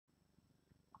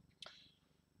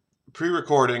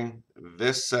pre-recording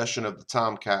this session of the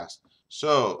TomCast.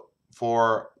 So,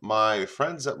 for my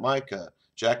friends at Micah,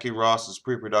 Jackie Ross's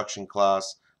pre-production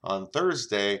class on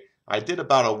Thursday, I did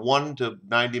about a 1 to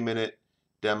 90 minute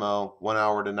demo, 1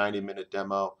 hour to 90-minute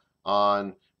demo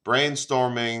on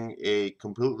brainstorming a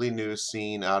completely new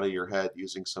scene out of your head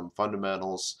using some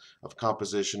fundamentals of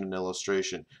composition and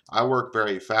illustration. I work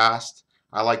very fast.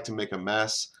 I like to make a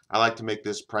mess. I like to make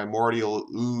this primordial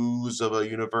ooze of a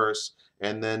universe,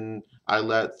 and then I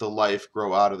let the life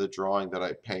grow out of the drawing that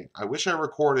I paint. I wish I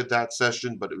recorded that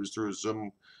session, but it was through a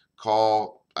Zoom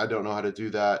call. I don't know how to do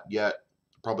that yet.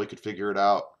 Probably could figure it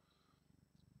out.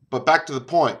 But back to the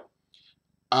point.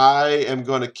 I am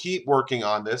going to keep working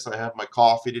on this. I have my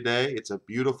coffee today. It's a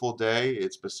beautiful day.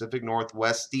 It's Pacific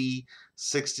Northwesty,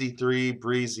 63,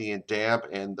 breezy and damp,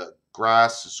 and the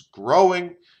grass is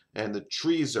growing, and the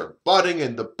trees are budding,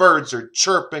 and the birds are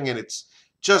chirping, and it's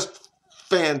just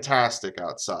fantastic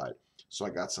outside. So I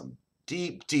got some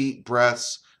deep, deep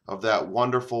breaths of that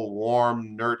wonderful,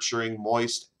 warm, nurturing,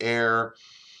 moist air.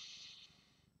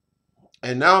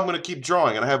 And now I'm going to keep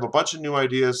drawing, and I have a bunch of new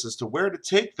ideas as to where to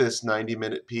take this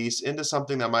 90-minute piece into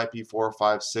something that might be 4,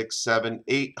 5, 6, 7,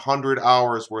 800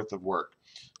 hours worth of work.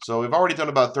 So we've already done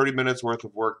about 30 minutes worth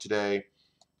of work today,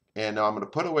 and now I'm going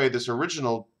to put away this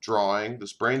original drawing,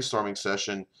 this brainstorming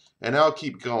session, and now I'll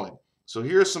keep going. So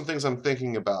here's some things I'm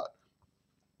thinking about.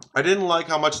 I didn't like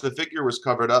how much the figure was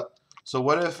covered up, so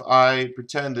what if I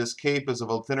pretend this cape is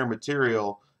of a thinner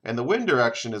material and the wind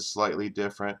direction is slightly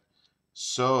different?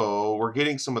 So we're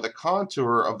getting some of the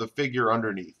contour of the figure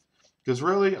underneath. Because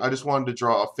really, I just wanted to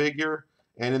draw a figure,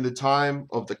 and in the time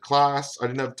of the class, I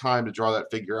didn't have time to draw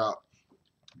that figure out.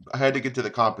 I had to get to the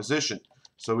composition.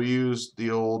 So we used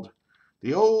the old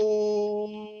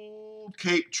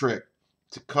cape trick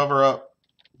to cover up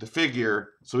the figure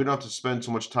so we don't have to spend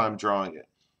too much time drawing it.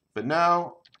 But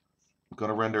now, I'm going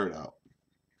to render it out.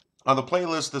 On the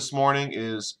playlist this morning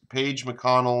is Paige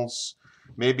McConnell's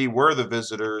Maybe We're the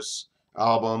Visitors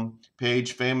album.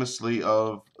 Paige, famously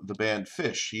of the band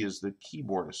Fish. He is the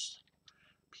keyboardist.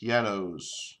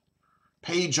 Pianos.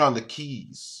 Paige on the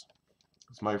keys,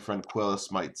 as my friend Quillis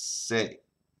might say.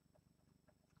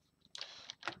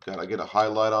 Gotta get a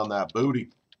highlight on that booty,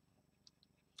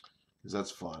 because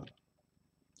that's fun.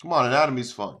 Come on,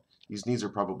 anatomy's fun. These knees are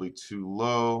probably too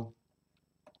low.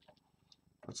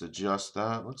 Let's adjust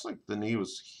that. Looks like the knee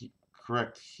was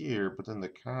correct here, but then the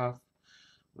calf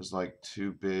was like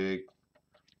too big.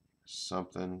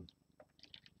 Something.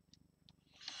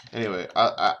 Anyway,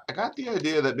 I got the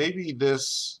idea that maybe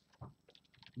this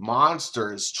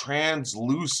monster is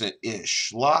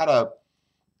translucent-ish. A lot of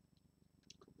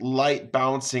light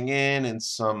bouncing in and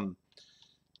some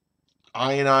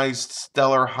ionized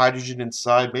stellar hydrogen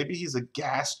inside. Maybe he's a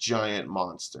gas giant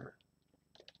monster.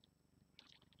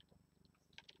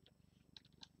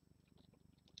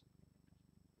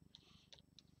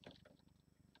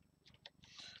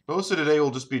 Most of today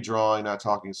will just be drawing, not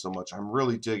talking so much. I'm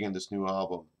really digging this new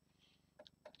album.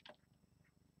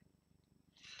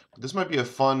 But this might be a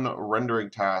fun rendering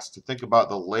task to think about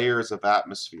the layers of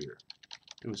atmosphere.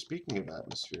 Ooh, speaking of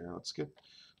atmosphere,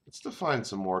 let's define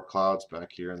some more clouds back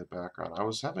here in the background. I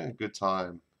was having a good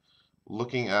time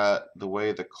looking at the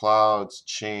way the clouds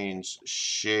change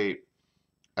shape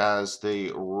as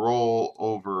they roll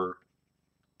over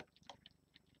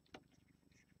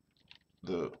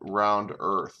the round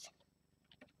Earth.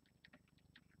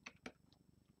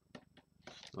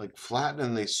 Like flatten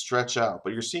and they stretch out,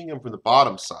 but you're seeing them from the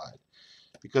bottom side.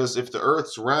 Because if the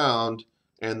Earth's round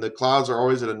and the clouds are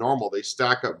always at a normal, they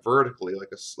stack up vertically like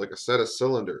a set of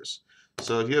cylinders.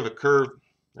 So if you have a curve,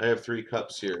 I have 3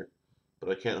 cups here,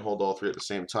 but I can't hold all 3 at the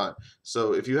same time.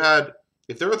 So if the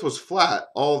Earth was flat,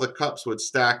 all the cups would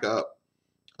stack up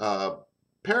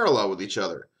parallel with each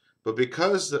other. But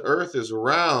because the Earth is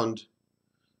round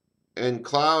and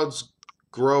clouds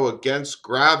grow against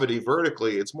gravity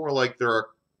vertically, it's more like there are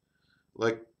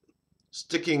like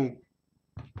sticking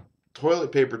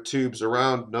toilet paper tubes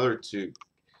around another tube.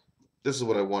 This is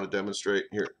what I want to demonstrate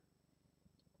here.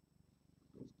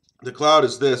 The cloud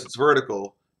is this, it's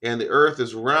vertical, and the Earth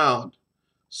is round.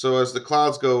 So as the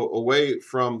clouds go away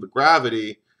from the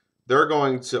gravity, they're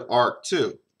going to arc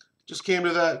too. Just came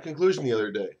to that conclusion the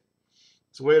other day.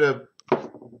 It's a way to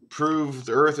prove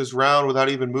the Earth is round without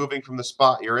even moving from the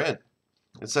spot you're in.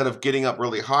 Instead of getting up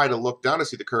really high to look down to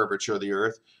see the curvature of the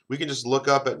Earth, we can just look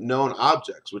up at known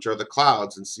objects, which are the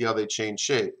clouds, and see how they change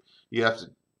shape. You have to,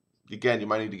 again, you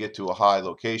might need to get to a high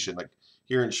location. Like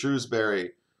here in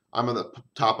Shrewsbury, I'm on the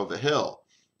top of a hill,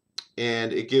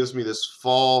 and it gives me this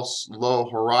false low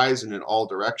horizon in all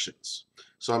directions.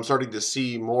 So I'm starting to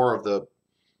see more of the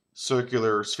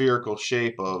circular spherical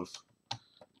shape of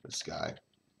this guy.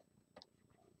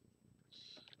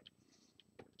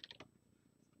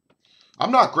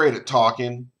 I'm not great at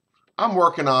talking. I'm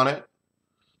working on it.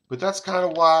 But that's kind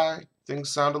of why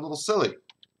things sound a little silly.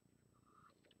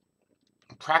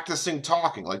 I'm practicing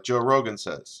talking, like Joe Rogan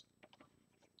says.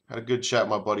 Had a good chat with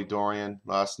my buddy Dorian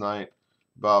last night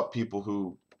about people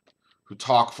who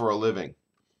talk for a living.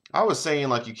 I was saying,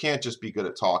 like, you can't just be good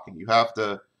at talking. You have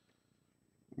to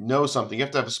know something. You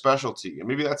have to have a specialty. And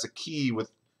maybe that's a key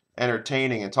with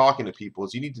entertaining and talking to people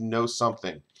is you need to know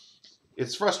something.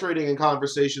 It's frustrating in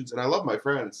conversations, and I love my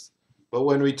friends, but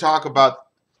when we talk about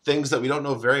things that we don't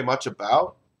know very much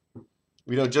about,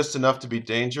 we know just enough to be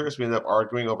dangerous. We end up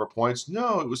arguing over points.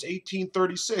 No, it was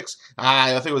 1836.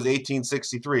 I think it was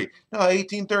 1863. No,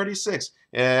 1836.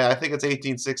 Yeah, I think it's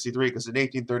 1863 because in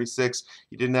 1836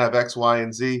 you didn't have X, Y,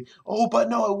 and Z. Oh, but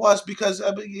no, it was because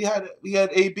we had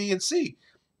A, B, and C,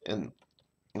 and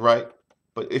right.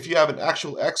 But if you have an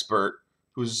actual expert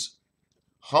who's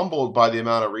humbled by the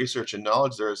amount of research and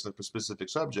knowledge there is in a specific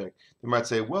subject, they might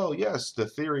say, well, yes, the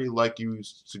theory, like you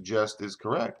suggest, is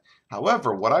correct.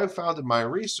 However, what I've found in my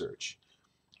research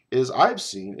is I've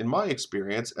seen, in my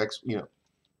experience,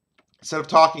 instead of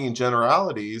talking in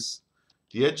generalities,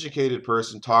 the educated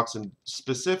person talks in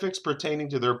specifics pertaining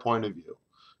to their point of view,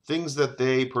 things that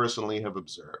they personally have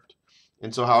observed.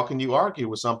 And so how can you argue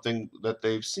with something that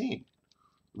they've seen?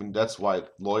 I mean, that's why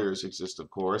lawyers exist, of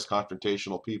course,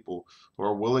 confrontational people who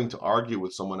are willing to argue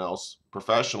with someone else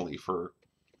professionally for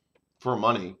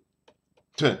money.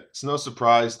 It's no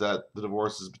surprise that the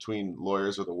divorces between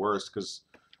lawyers are the worst because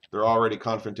they're already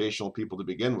confrontational people to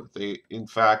begin with. They, in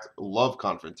fact, love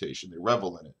confrontation. They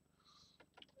revel in it.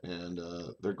 And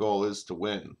their goal is to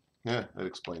win. Yeah, that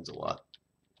explains a lot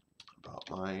about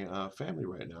my family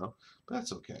right now. But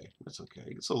that's okay. That's okay.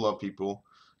 You can still love people,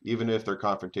 even if they're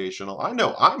confrontational. I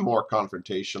know I'm more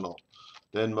confrontational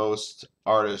than most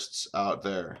artists out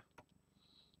there.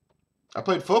 I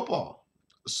played football.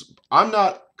 I'm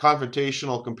not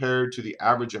confrontational compared to the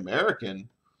average American,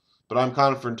 but I'm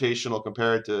confrontational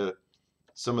compared to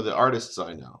some of the artists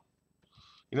I know.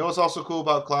 You know what's also cool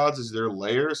about clouds is they're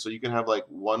layers, so you can have like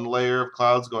one layer of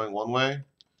clouds going one way,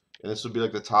 and this would be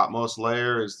like the topmost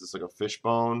layer is this like a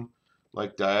fishbone,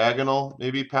 like diagonal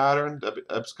maybe pattern.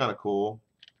 That's kind of cool.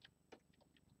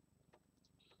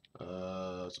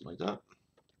 Something like that.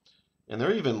 And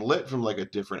they're even lit from like a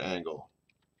different angle.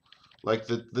 Like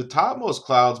the topmost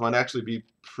clouds might actually be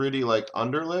pretty like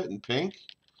underlit and pink.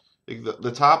 Like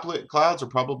the top lit clouds are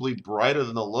probably brighter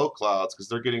than the low clouds because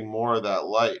they're getting more of that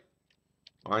light,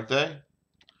 aren't they?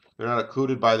 They're not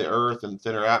occluded by the earth and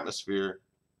thinner atmosphere.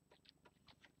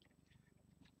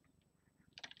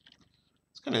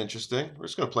 It's kind of interesting. We're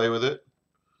just going to play with it.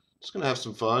 Just going to have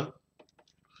some fun.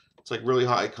 It's like really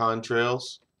high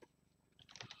contrails.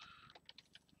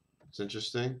 It's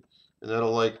interesting. And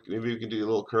that'll like, maybe we can do a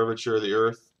little curvature of the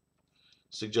earth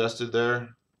suggested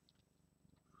there.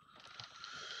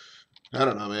 I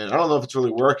don't know, man. I don't know if it's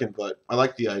really working, but I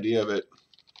like the idea of it.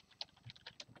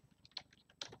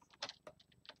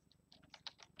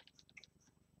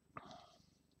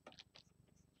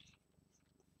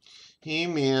 Hey,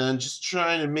 man, just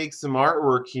trying to make some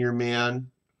artwork here, man.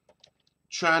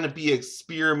 Trying to be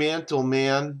experimental,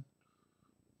 man.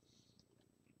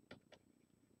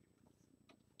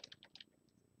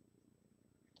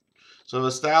 So I've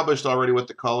established already what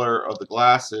the color of the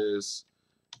glass is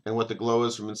and what the glow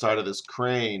is from inside of this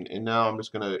crane. And now I'm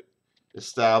just going to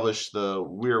establish the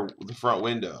front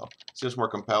window. See how much more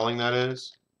compelling that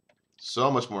is? So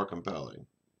much more compelling.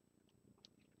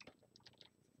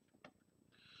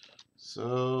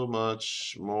 So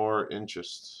much more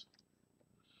interest.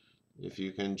 If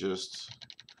you can just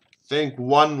think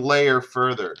one layer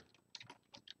further.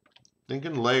 Think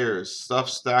in layers, stuff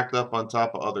stacked up on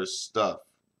top of other stuff.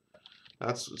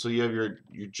 So you have your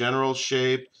general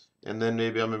shape, and then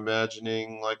maybe I'm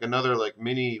imagining like another like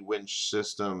mini winch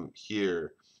system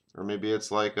here, or maybe it's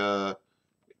like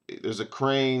there's a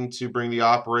crane to bring the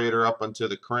operator up onto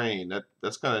the crane.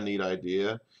 That's kind of a neat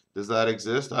idea. Does that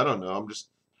exist? I don't know. I'm just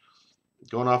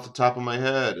going off the top of my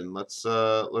head, and let's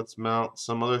mount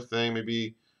some other thing.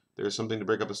 Maybe there's something to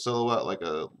break up a silhouette, like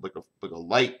a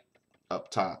light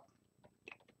up top,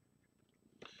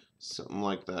 something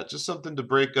like that. Just something to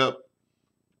break up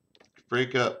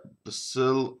the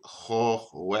silhouette.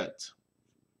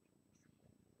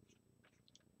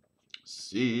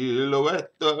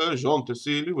 Silhouette, jante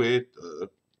silhouette.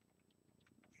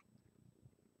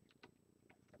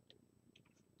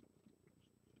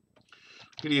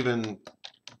 Could even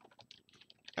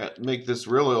make this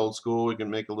really old school. We can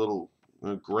make a little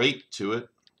grate to it.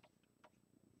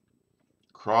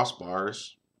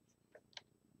 crossbars.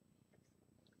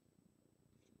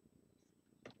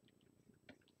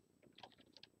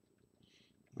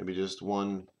 Maybe just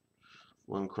one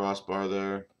crossbar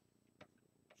there.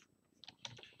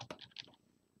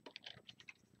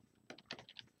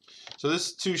 So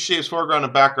this two shapes, foreground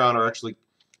and background, are actually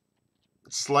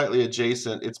slightly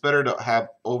adjacent. It's better to have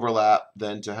overlap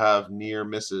than to have near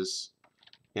misses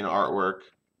in artwork,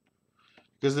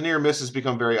 because the near misses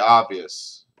become very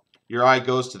obvious. Your eye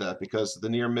goes to that because the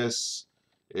near miss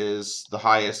is the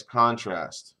highest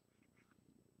contrast.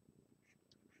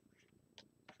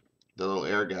 The little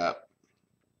air gap.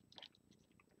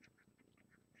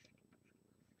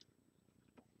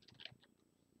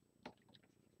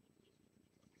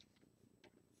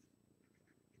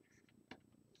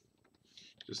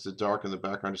 Just to darken the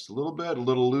background just a little bit, a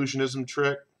little illusionism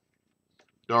trick.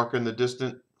 Darken the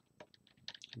distant,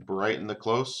 brighten the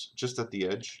close, just at the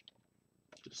edge.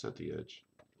 Just at the edge.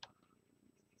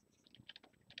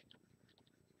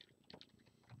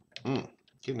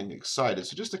 Getting excited.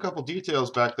 So just a couple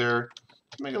details back there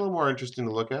to make it a little more interesting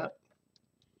to look at.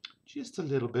 Just a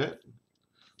little bit.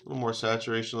 A little more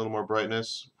saturation, a little more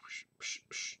brightness.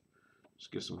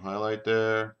 Just give some highlight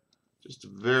there. Just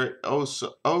very, oh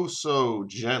so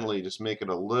gently, just make it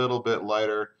a little bit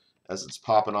lighter as it's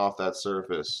popping off that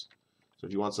surface. So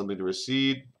if you want something to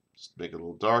recede, just make it a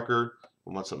little darker. If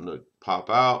you want something to pop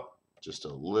out, just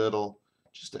a little,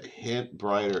 just a hint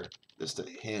brighter, just a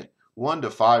hint. 1 to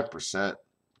 5%.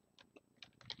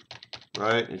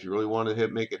 Right? If you really want to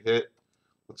make it hit,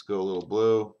 let's go a little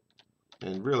blue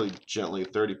and really gently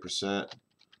 30%.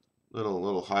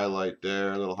 Little highlight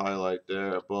there, little highlight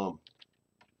there, boom.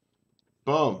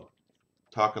 Boom.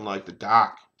 Talking like the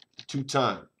Doc,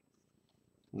 two-time.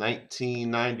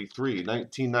 1993,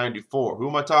 1994. Who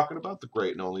am I talking about? The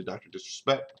great and only Dr.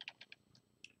 Disrespect.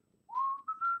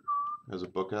 Has a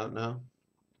book out now.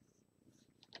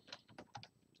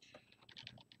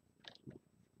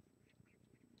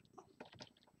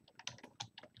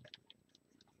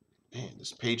 Man,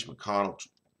 this Paige McConnell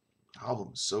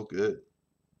album is so good.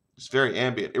 It's very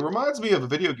ambient. It reminds me of a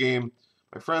video game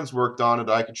my friends worked on, and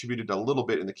I contributed a little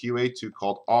bit in the QA to,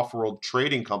 called Off-World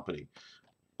Trading Company.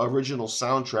 Original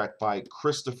soundtrack by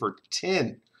Christopher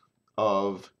Tin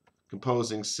of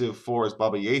composing Civ 4's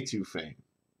Baba Yetu fame.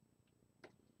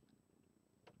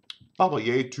 Baba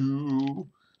Yetu,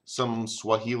 some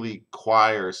Swahili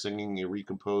choir singing a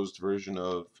recomposed version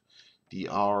of the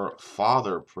Our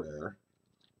Father prayer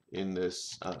in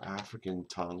this African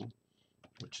tongue,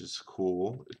 which is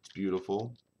cool. It's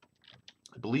beautiful.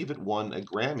 I believe it won a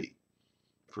Grammy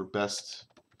for best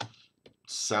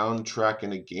soundtrack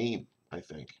in a game, I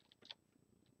think.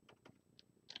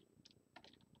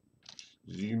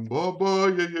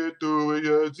 Zimbabwe,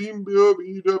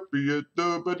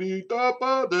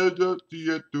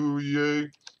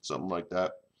 something like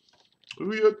that. I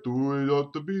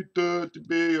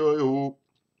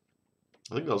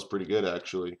think that was pretty good,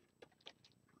 actually.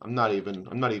 I'm not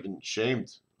even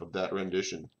ashamed of that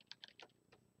rendition.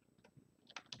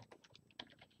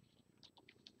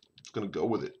 Just gonna go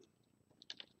with it.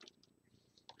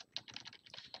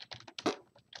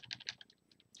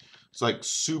 It's like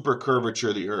super curvature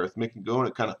of the earth, making going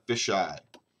it kind of fisheye.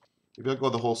 Maybe I'll go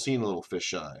the whole scene a little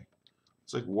fisheye.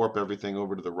 It's like warp everything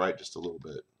over to the right just a little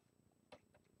bit.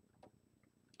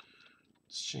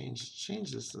 Let's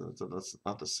change this. That's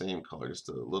not the same color, just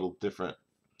a little different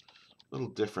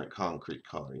concrete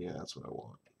color. Yeah, that's what I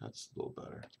want. That's a little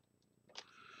better.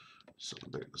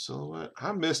 Celebrate the silhouette.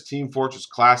 I miss Team Fortress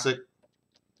Classic.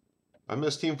 I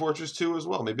miss Team Fortress 2 as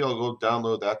well. Maybe I'll go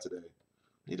download that today.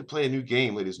 I need to play a new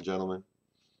game, ladies and gentlemen.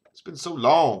 It's been so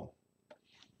long.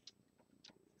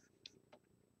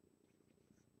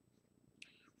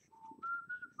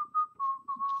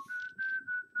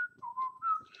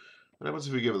 What happens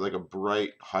if we give it like a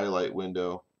bright highlight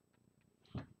window?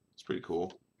 It's pretty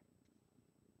cool.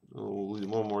 A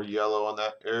little more yellow on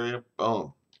that area.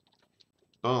 Boom.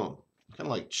 Boom. Kind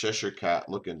of like Cheshire Cat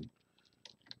looking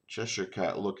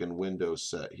window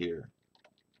set here.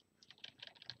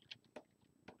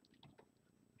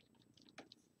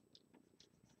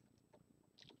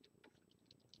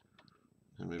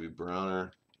 And maybe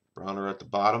browner at the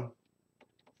bottom.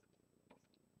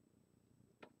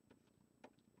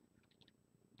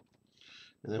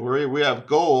 And then we have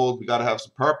gold, we got to have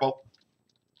some purple.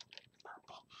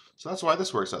 So that's why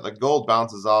this works out. The gold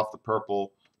bounces off the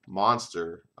purple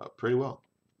monster pretty well.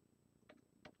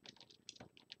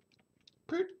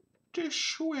 Pretty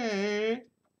sweet.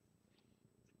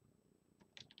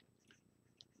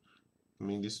 I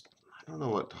mean, I don't know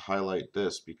what to highlight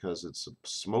this because it's a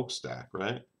smokestack,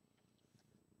 right?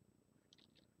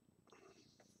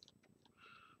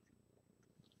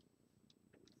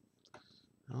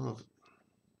 I don't know if,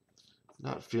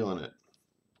 not feeling it.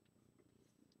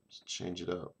 Let's change it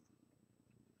up.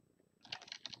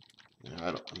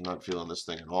 Yeah, I'm not feeling this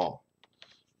thing at all.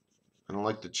 I don't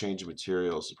like the change of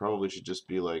materials. It probably should just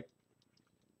be like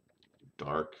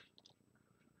dark.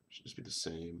 Should just be the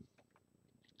same.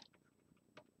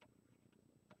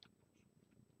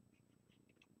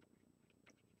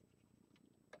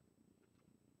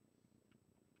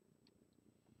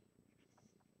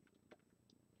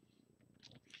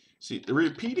 See, the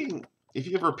repeating, if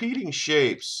you have repeating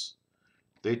shapes,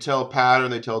 they tell pattern,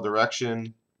 they tell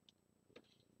direction.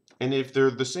 And if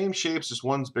they're the same shapes, just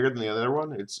one's bigger than the other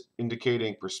one, it's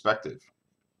indicating perspective.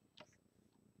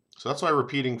 So that's why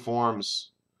repeating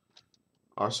forms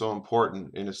are so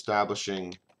important in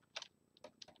establishing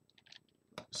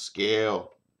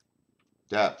scale,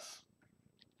 depth.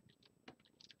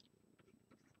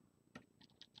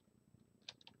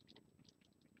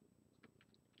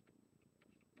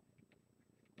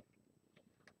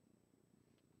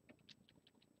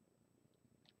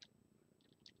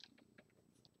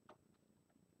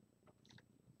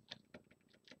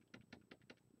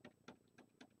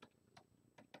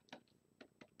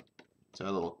 So a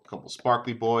little couple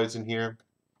sparkly boys in here.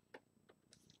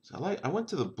 So I went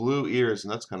to the blue ears,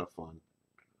 and that's kind of fun.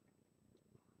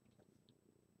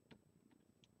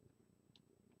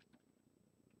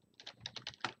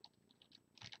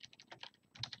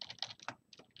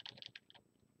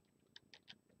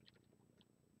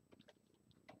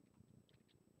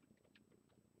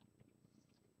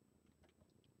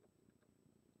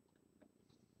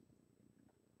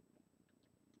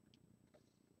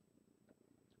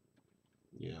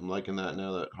 Yeah, I'm liking that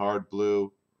now, that hard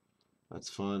blue. That's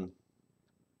fun.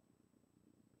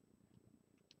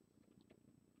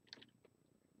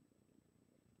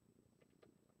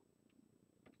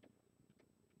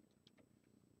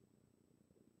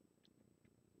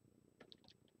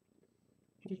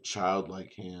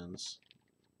 Childlike hands.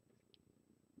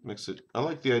 Makes it. I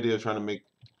like the idea of trying to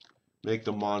make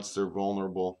the monster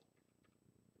vulnerable.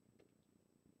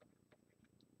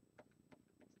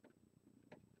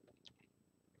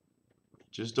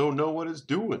 Just don't know what it's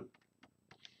doing.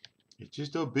 It's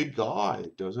just a big guy.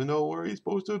 Doesn't know where he's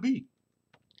supposed to be.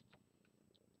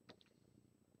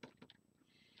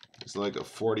 It's like a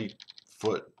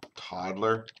 40-foot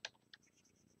toddler,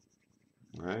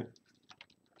 right?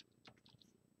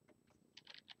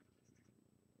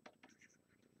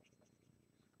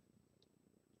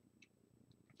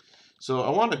 So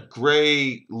I want a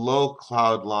gray low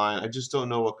cloud line. I just don't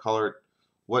know what color,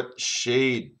 what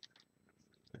shade.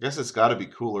 I guess it's got to be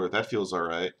cooler. That feels all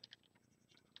right.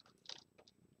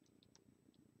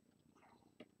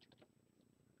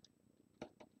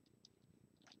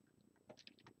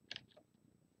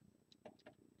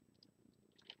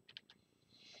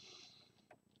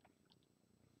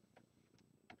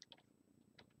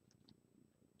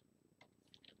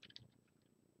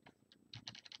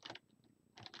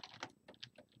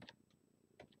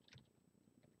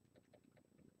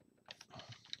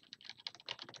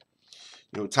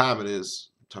 You know what time it is?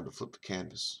 Time to flip the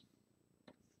canvas.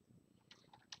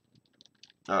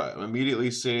 All right, I'm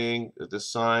immediately seeing that this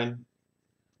sign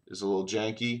is a little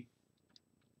janky.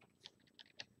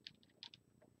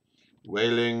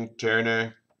 Whaling,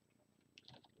 Turner,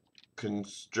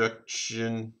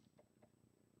 construction.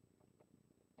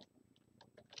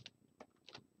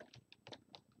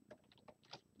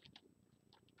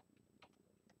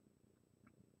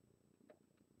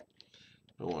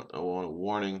 I want a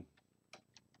warning.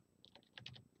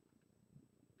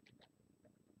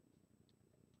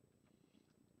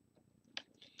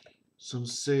 Some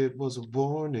say it was a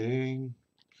warning.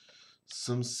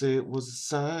 Some say it was a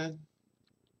sign.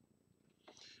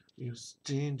 You're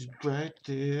standing right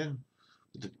there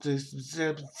with the place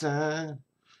sign.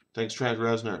 Thanks, Trent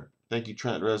Reznor. Thank you,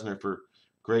 Trent Reznor, for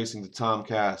gracing the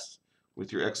TomCast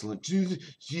with your excellent.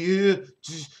 Yeah,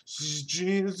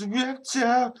 just a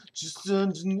reptile just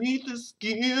underneath the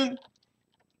skin.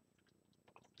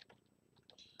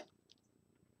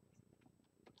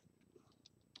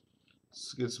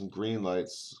 Let's get some green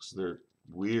lights because they're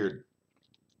weird.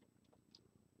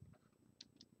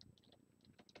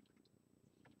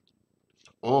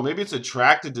 Oh, maybe it's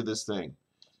attracted to this thing.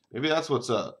 Maybe that's what's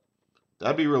up.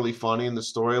 That'd be really funny in the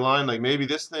storyline. Like maybe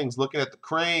this thing's looking at the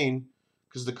crane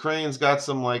because the crane's got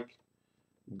some like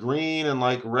green and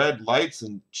like red lights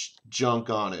and junk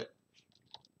on it.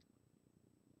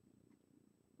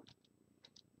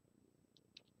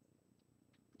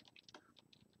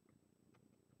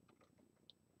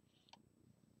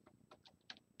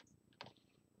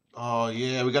 Oh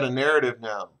yeah, we got a narrative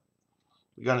now.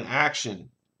 We got an action.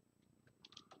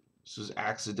 This was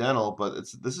accidental, but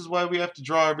this is why we have to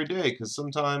draw every day, because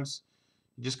sometimes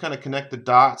you just kind of connect the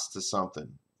dots to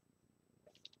something.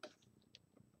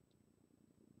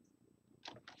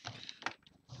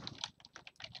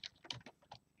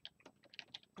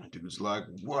 Dude's like,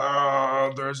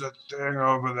 wow, there's a thing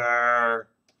over there.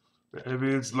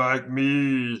 Maybe it's like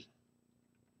me.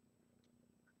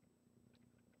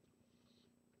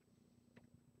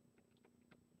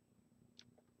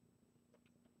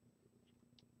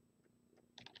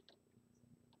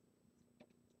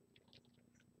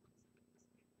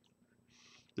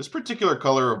 This particular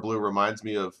color of blue reminds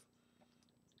me of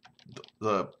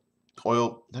the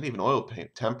oil, not even oil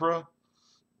paint, tempera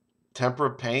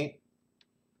paint,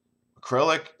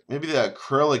 acrylic, maybe the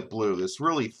acrylic blue, this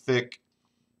really thick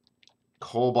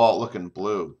cobalt looking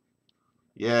blue.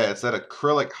 Yeah, it's that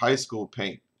acrylic high school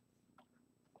paint.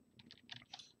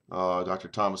 Dr.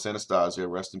 Thomas Anastasia,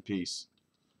 rest in peace.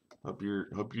 Hope you're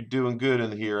doing good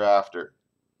in the hereafter.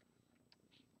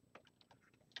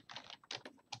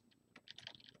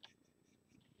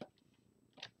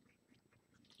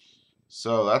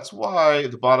 So that's why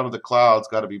the bottom of the cloud's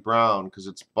got to be brown, because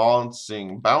it's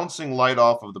bouncing light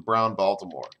off of the brown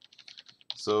Baltimore.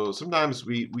 So sometimes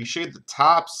we shade the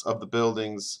tops of the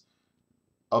buildings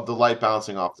of the light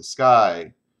bouncing off the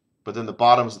sky, but then the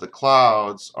bottoms of the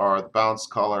clouds are the bounce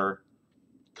color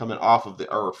coming off of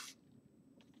the earth.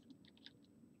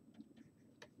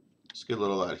 Just get a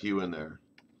little of that hue in there.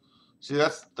 See,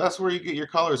 that's where you get your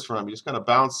colors from. You just kind of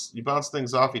bounce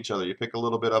things off each other. You pick a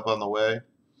little bit up on the way.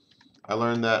 I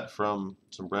learned that from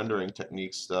some rendering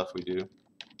techniques stuff we do.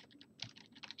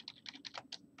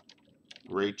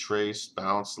 Ray trace,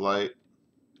 bounce light.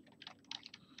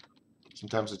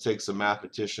 Sometimes it takes a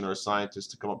mathematician or a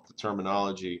scientist to come up with the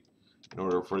terminology in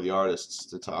order for the artists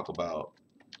to talk about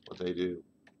what they do.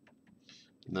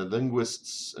 And the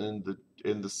linguists and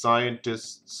the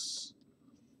scientists,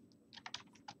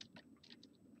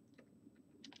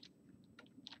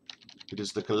 it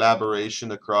is the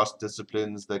collaboration across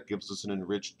disciplines that gives us an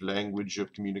enriched language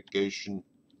of communication.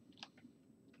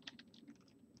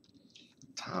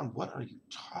 Tom, what are you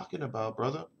talking about,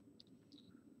 brother?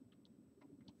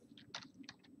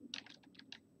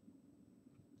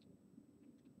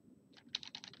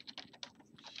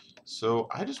 So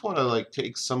I just want to like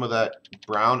take some of that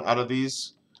brown out of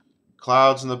these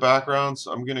clouds in the background.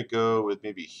 So I'm gonna go with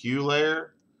maybe hue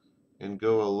layer and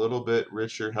go a little bit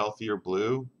richer, healthier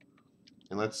blue.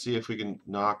 And let's see if we can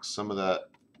knock some of that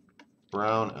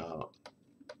brown out.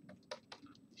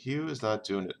 Hue is not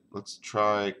doing it. Let's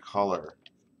try color.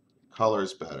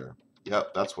 Color's better.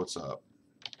 Yep, that's what's up.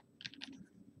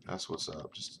 That's what's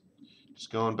up. Just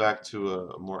going back to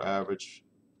a more average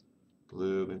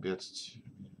blue. Maybe it's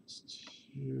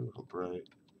too bright.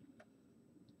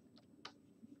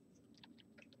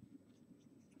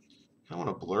 I want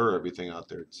to blur everything out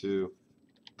there too.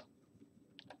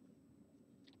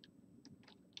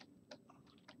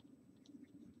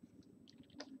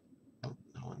 Oh,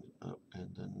 no, oh, and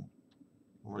then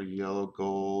more yellow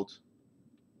gold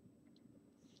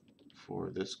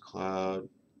for this cloud.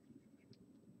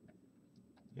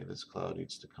 Yeah, this cloud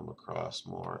needs to come across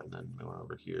more, and then go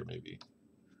over here maybe.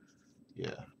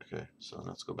 Yeah, okay, so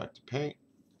let's go back to paint.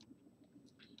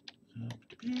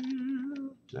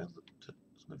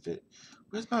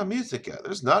 Where's my music at?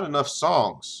 There's not enough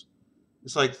songs.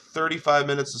 It's like 35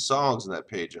 minutes of songs in that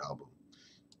Page album.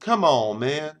 Come on,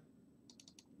 man.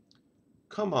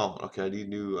 Come on. Okay, I need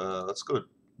new, let's go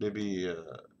maybe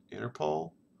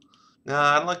Interpol.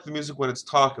 Nah, I don't like the music when it's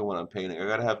talking when I'm painting. I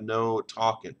gotta have no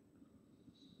talking.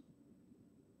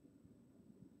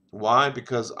 Why?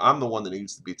 Because I'm the one that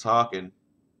needs to be talking.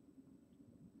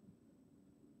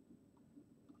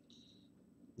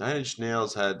 Nine Inch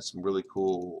Nails had some really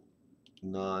cool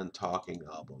non-talking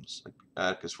albums, like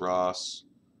Atticus Ross,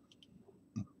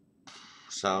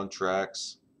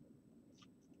 soundtracks.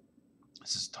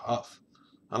 This is tough.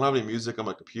 I don't have any music on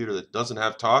my computer that doesn't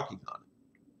have talking on it.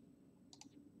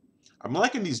 I'm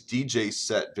liking these DJ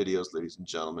set videos, ladies and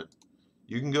gentlemen.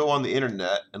 You can go on the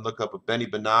internet and look up a Benny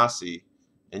Benassi,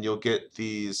 and you'll get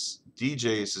these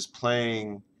DJs is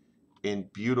playing in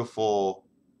beautiful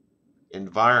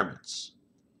environments.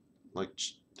 Like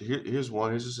here's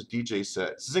one. Here's just a DJ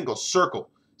set. It's a single Circle,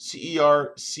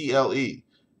 CERCLE,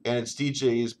 and it's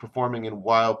DJs performing in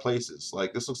wild places.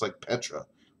 Like this looks like Petra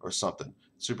or something.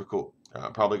 Super cool.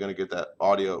 I'm probably gonna get that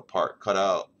audio part cut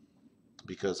out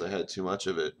because I had too much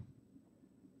of it.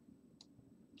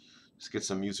 Just get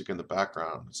some music in the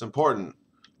background. It's important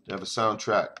to have a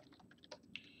soundtrack.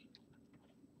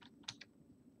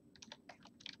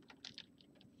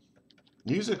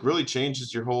 Music really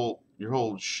changes your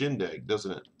whole shindig,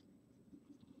 doesn't it?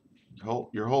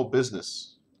 your whole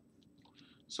business.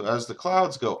 So as the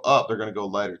clouds go up, they're going to go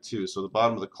lighter too. So the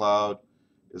bottom of the cloud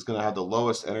is going to have the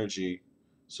lowest energy.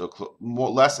 So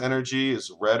less energy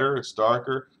is redder, it's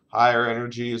darker. Higher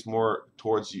energy is more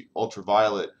towards the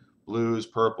ultraviolet, blues,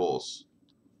 purples.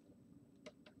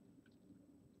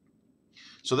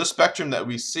 So this spectrum that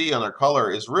we see on our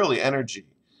color is really energy.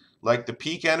 Like the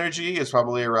peak energy is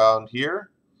probably around here,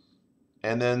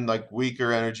 and then like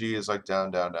weaker energy is like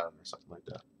down, down, down, or something like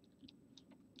that.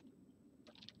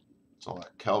 It's on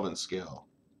that Kelvin scale.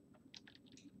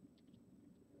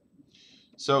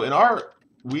 So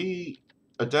we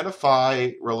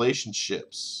identify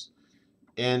relationships,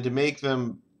 and to make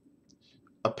them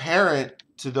apparent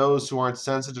to those who aren't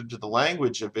sensitive to the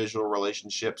language of visual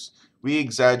relationships, we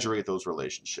exaggerate those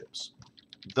relationships,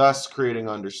 thus creating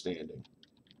understanding.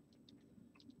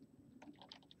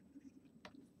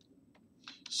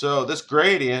 So this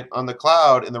gradient on the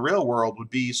cloud in the real world would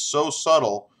be so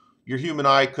subtle your human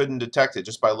eye couldn't detect it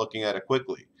just by looking at it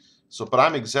quickly. So, but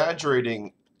I'm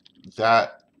exaggerating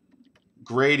that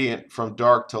gradient from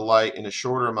dark to light in a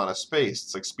shorter amount of space.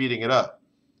 It's like speeding it up.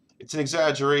 It's an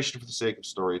exaggeration for the sake of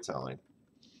storytelling.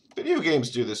 Video games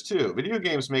do this too. Video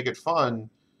games make it fun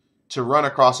to run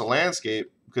across a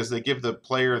landscape because they give the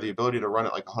player the ability to run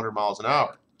at like 100 miles an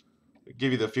hour. They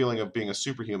give you the feeling of being a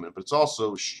superhuman, but it's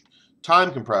also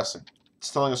time compressing.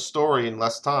 It's telling a story in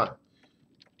less time.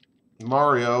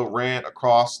 Mario ran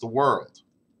across the world.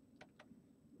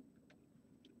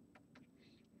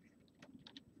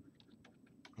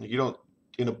 You don't,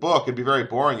 in a book, it'd be very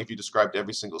boring if you described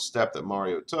every single step that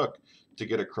Mario took to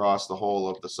get across the whole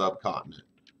of the subcontinent.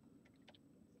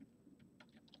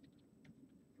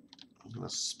 I'm going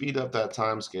to speed up that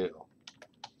time scale.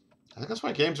 I think that's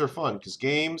why games are fun, because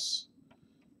games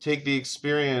take the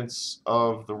experience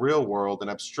of the real world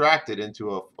and abstract it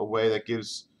into a way that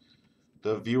gives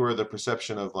the viewer the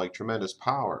perception of like tremendous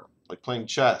power. Like playing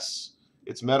chess.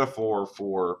 It's metaphor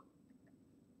for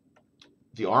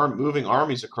the moving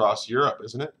armies across Europe,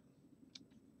 isn't it?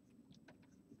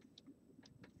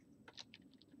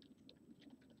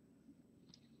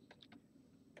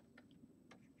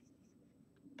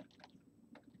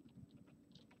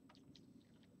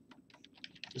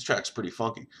 This track's pretty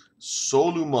funky.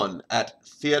 Solomon at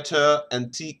Theatre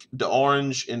Antique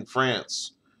d'Orange in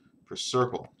France for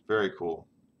Circle. Very cool.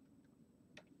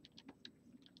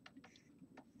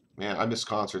 Man, I miss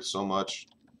concerts so much.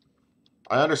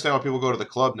 I understand why people go to the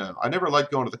club now. I never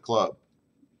liked going to the club.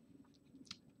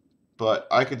 But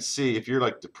I could see if you're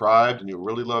like deprived and you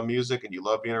really love music and you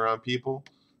love being around people,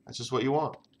 that's just what you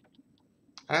want.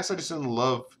 I guess I just didn't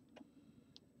love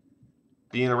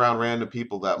being around random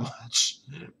people that much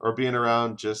or being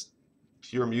around just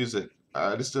pure music.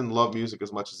 I just didn't love music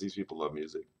as much as these people love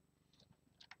music.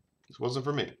 This wasn't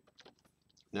for me.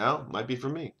 Now, might be for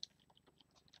me.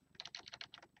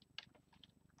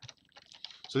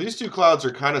 So these two clouds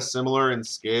are kind of similar in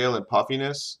scale and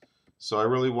puffiness. So I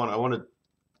want to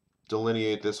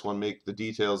delineate this one, make the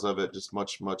details of it just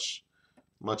much, much,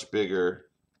 much bigger.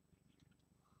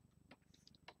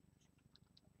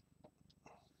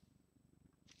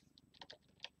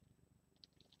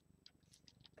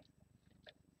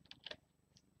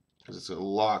 Because it's a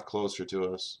lot closer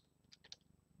to us.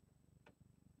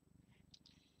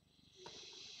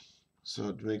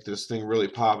 So to make this thing really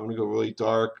pop, I'm going to go really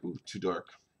dark. Ooh, too dark.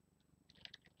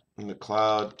 In the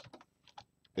cloud.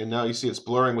 And now you see it's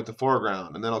blurring with the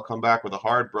foreground. And then I'll come back with a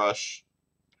hard brush.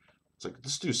 It's like,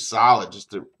 just do solid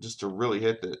just to really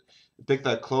hit it. Pick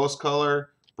that close color,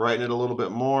 brighten it a little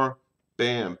bit more.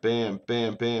 Bam, bam,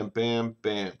 bam, bam, bam,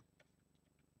 bam.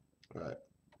 All right.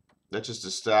 That just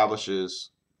establishes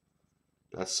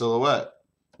that silhouette.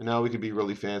 And now we could be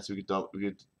really fancy. We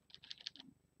could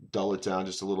dull it down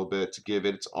just a little bit to give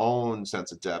it its own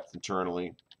sense of depth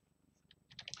internally.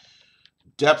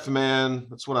 Depth, man.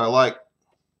 That's what I like.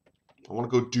 I want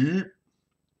to go deep.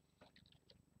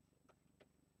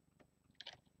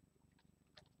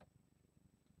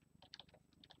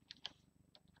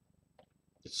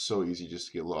 It's so easy just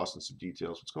to get lost in some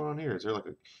details. What's going on here? Is there like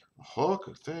a hook,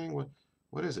 a thing?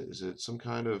 What is it? Is it some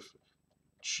kind of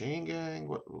chain gang?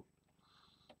 What?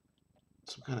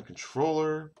 Some kind of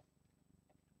controller?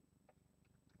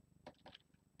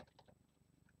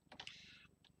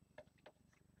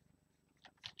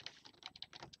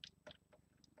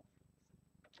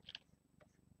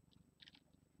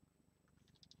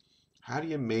 How do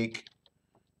you make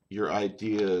your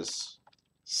ideas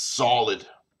solid?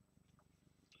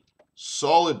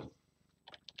 Solid.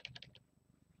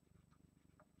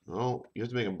 Well, you have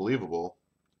to make them believable.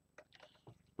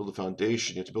 Build a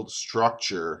foundation. You have to build a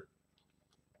structure.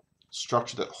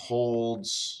 Structure that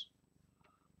holds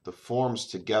the forms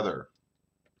together.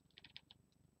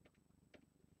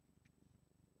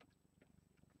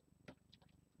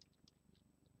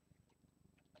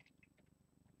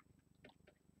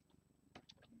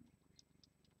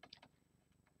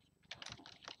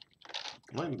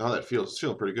 I don't even know how that feels. It's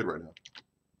feeling pretty good right now.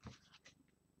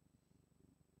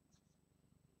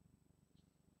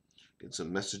 Get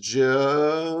some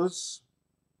messages.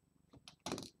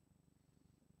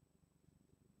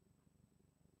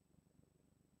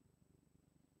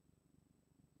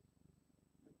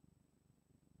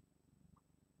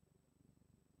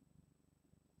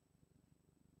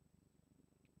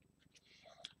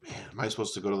 Man, am I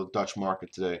supposed to go to the Dutch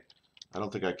market today? I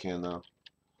don't think I can, though.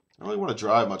 I don't really want to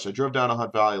drive much. I drove down to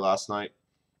Hunt Valley last night.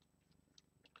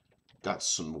 Got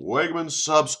some Wegman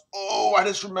subs. Oh, I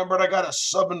just remembered I got a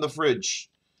sub in the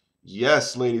fridge.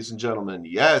 Yes, ladies and gentlemen,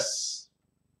 yes.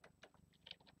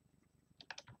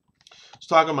 I was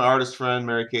talking to my artist friend,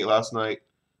 Mary Kate, last night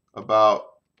about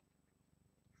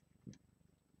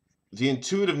the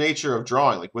intuitive nature of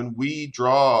drawing. Like when we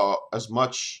draw as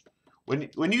much,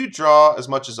 when you draw as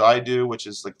much as I do, which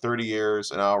is like 30 years,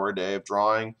 an hour a day of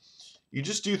drawing, you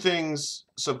just do things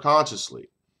subconsciously.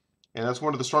 And that's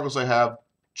one of the struggles I have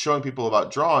showing people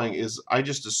about drawing is I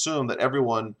just assume that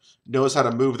everyone knows how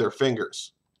to move their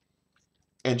fingers.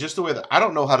 And just the way that I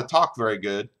don't know how to talk very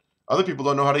good, other people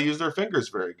don't know how to use their fingers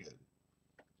very good.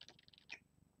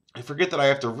 I forget that I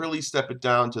have to really step it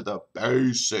down to the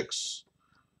basics.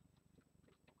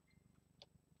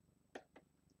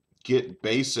 Get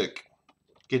basic.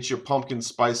 Get your pumpkin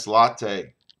spice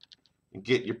latte. And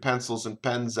get your pencils and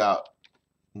pens out.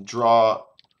 And draw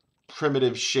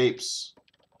primitive shapes.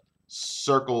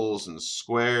 Circles and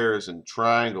squares and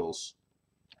triangles.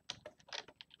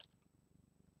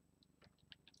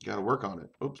 You gotta work on it.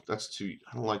 Oops, that's too,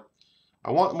 I don't like,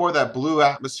 I want more of that blue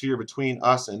atmosphere between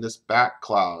us and this back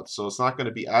cloud, so it's not going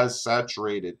to be as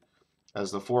saturated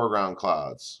as the foreground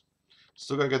clouds.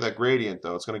 Still got to get that gradient,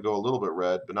 though. It's going to go a little bit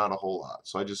red, but not a whole lot.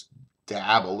 So I just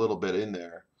dab a little bit in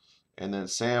there and then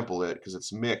sample it because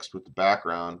it's mixed with the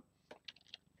background.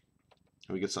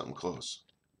 And we get something close.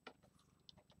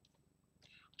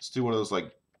 Let's do one of those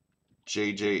like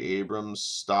J.J. Abrams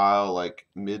style, like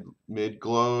mid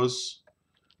glows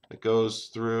that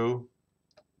goes through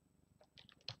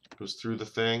the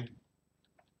thing.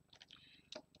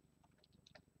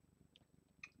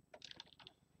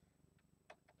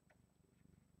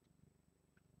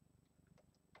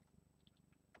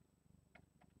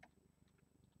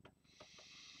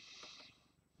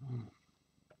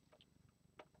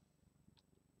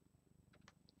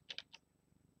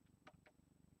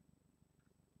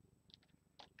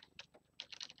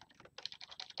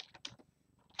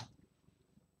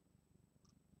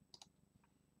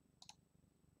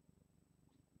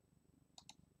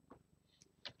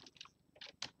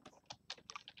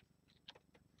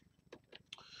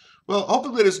 Well,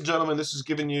 hopefully, ladies and gentlemen, this has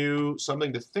given you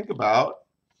something to think about,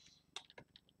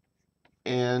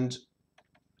 and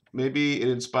maybe it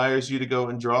inspires you to go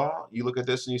and draw. You look at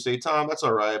this and you say, Tom, that's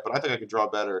all right, but I think I can draw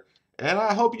better. And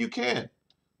I hope you can.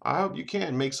 I hope you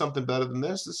can make something better than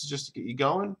this. This is just to get you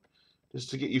going, just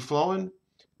to get you flowing,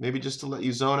 maybe just to let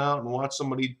you zone out and watch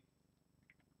somebody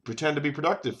pretend to be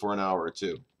productive for an hour or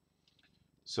two.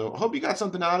 So I hope you got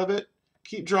something out of it.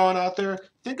 Keep drawing out there.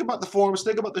 Think about the forms.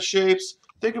 Think about the shapes.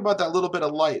 Think about that little bit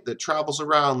of light that travels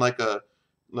around like a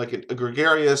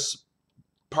gregarious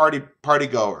party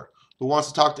goer who wants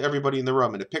to talk to everybody in the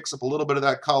room, and it picks up a little bit of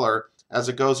that color as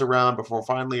it goes around before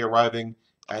finally arriving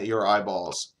at your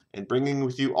eyeballs and bringing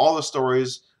with you all the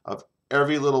stories of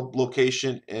every little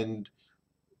location and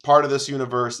part of this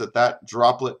universe that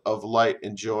droplet of light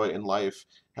and joy in life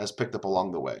has picked up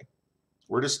along the way.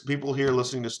 We're just people here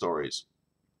listening to stories.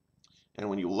 And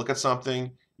when you look at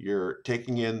something, you're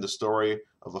taking in the story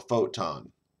of a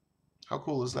photon. How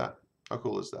cool is that? How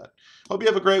cool is that? Hope you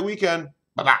have a great weekend.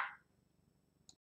 Bye-bye.